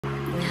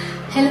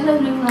Hello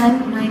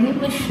everyone, my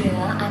name is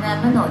Shreya and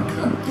I'm an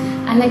author.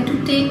 I'd like to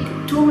take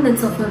 2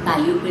 minutes of your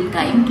valuable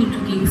time to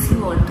introduce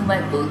you all to my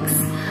books.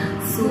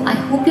 So I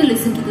hope you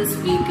listen to this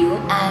video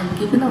and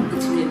give an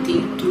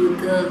opportunity to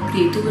the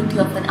creativity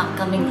of an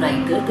upcoming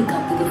writer to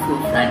come to the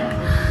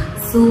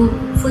forefront. So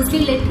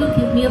firstly, let me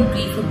give me a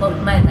brief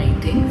about my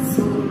writing.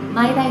 So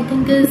my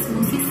writing is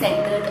mostly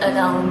centered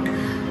around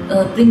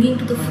bringing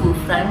to the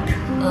forefront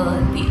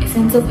the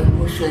essence of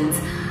emotions,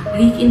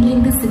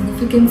 rekindling the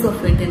significance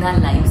of it in our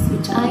lives,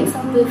 which I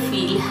somewhere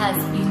feel has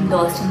been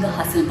lost in the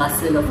hustle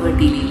bustle of our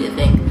daily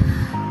living.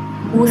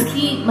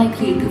 Mostly my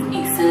creative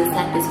pieces,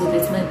 that is whether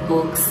it's my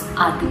books,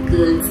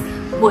 articles,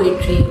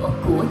 poetry or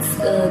quotes,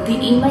 they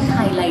aim at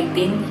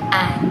highlighting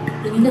and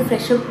bringing a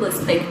fresher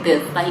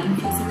perspective by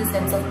infusing a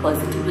sense of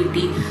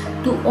positivity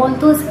to all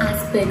those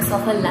aspects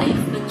of our life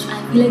which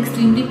I feel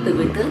extremely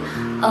pivotal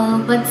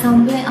but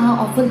somewhere are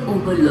often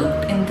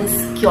overlooked in this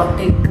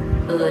chaotic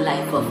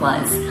life of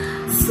ours.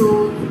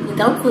 So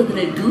without further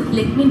ado,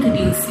 let me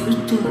introduce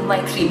you to my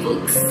 3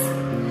 books.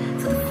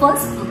 So the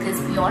first book is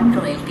Beyond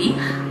Royalty.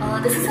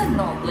 This is a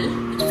novel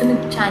which is an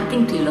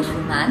enchanting tale of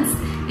romance.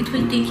 It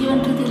will take you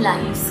into the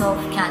lives of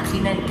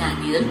Catherine and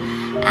Daniel,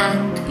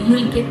 and you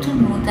will get to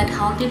know that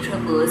how they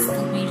traverse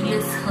the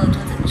various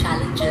hurdles and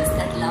challenges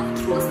that love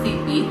throws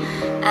their way,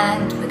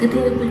 and whether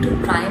they are able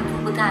to triumph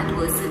over the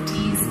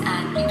adversities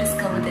and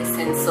rediscover their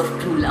sense of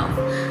true love.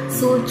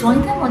 So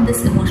join them on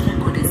this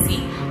emotional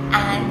odyssey,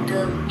 and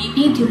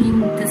maybe during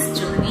this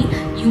journey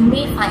you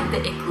may find the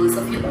echoes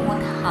of your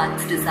own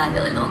heart's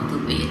desire along the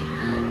way.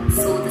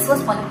 So this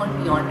was all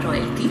about Beyond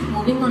Royalty.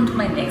 Moving on to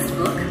my next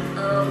book,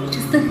 which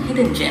is The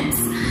Hidden Gems.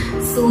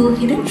 So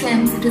Hidden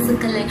Gems, it is a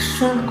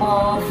collection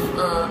of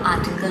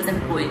articles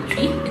and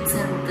poetry. It's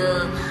in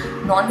the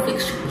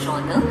non-fiction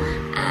genre,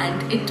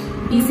 and it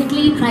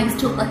basically tries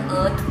to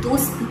unearth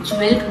those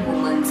jeweled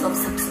moments of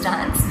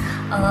substance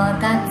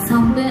that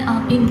somewhere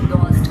are being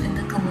lost in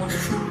the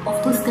commotion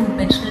of those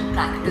conventional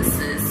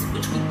practices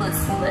which we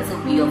pursue as a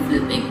way of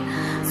living.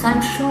 So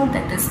I'm sure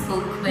that this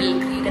book will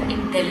create an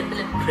indelible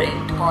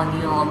imprint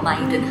on your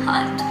mind and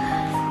heart.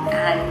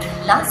 And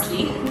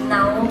lastly,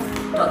 now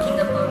talking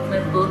about my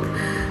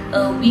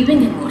book,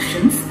 Weaving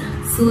Emotions.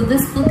 So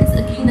this book is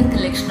again a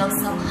collection of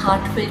some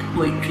heartfelt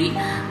poetry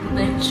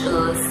which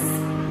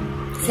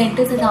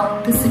centers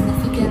around the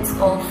significance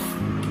of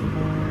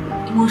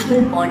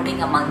emotional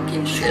bonding among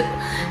kinship,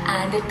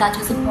 and it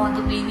touches upon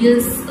the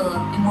various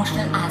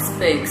emotional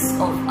aspects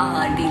of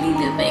our daily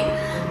living.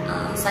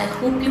 So I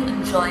hope you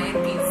enjoy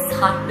these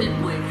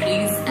heartfelt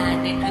poetries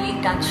and it really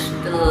touched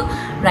the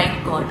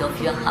right chord of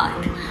your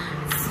heart.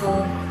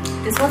 So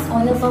this was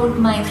all about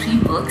my 3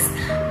 books.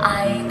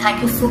 I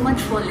thank you so much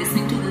for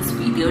listening to this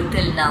video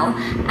till now,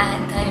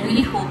 and I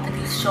really hope that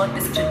these short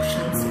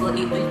descriptions were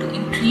able to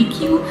intrigue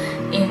you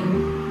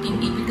in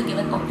being able to give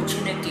an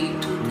opportunity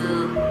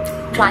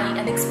to try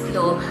and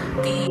explore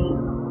the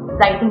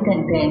writing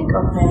content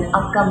of an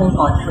upcoming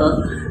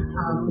author.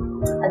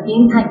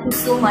 Again, thank you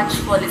so much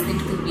for listening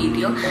to the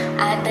video,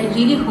 and I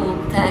really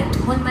hope that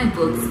all my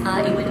books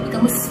are able to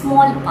become a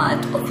small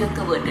part of your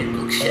coveted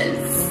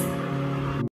bookshelves.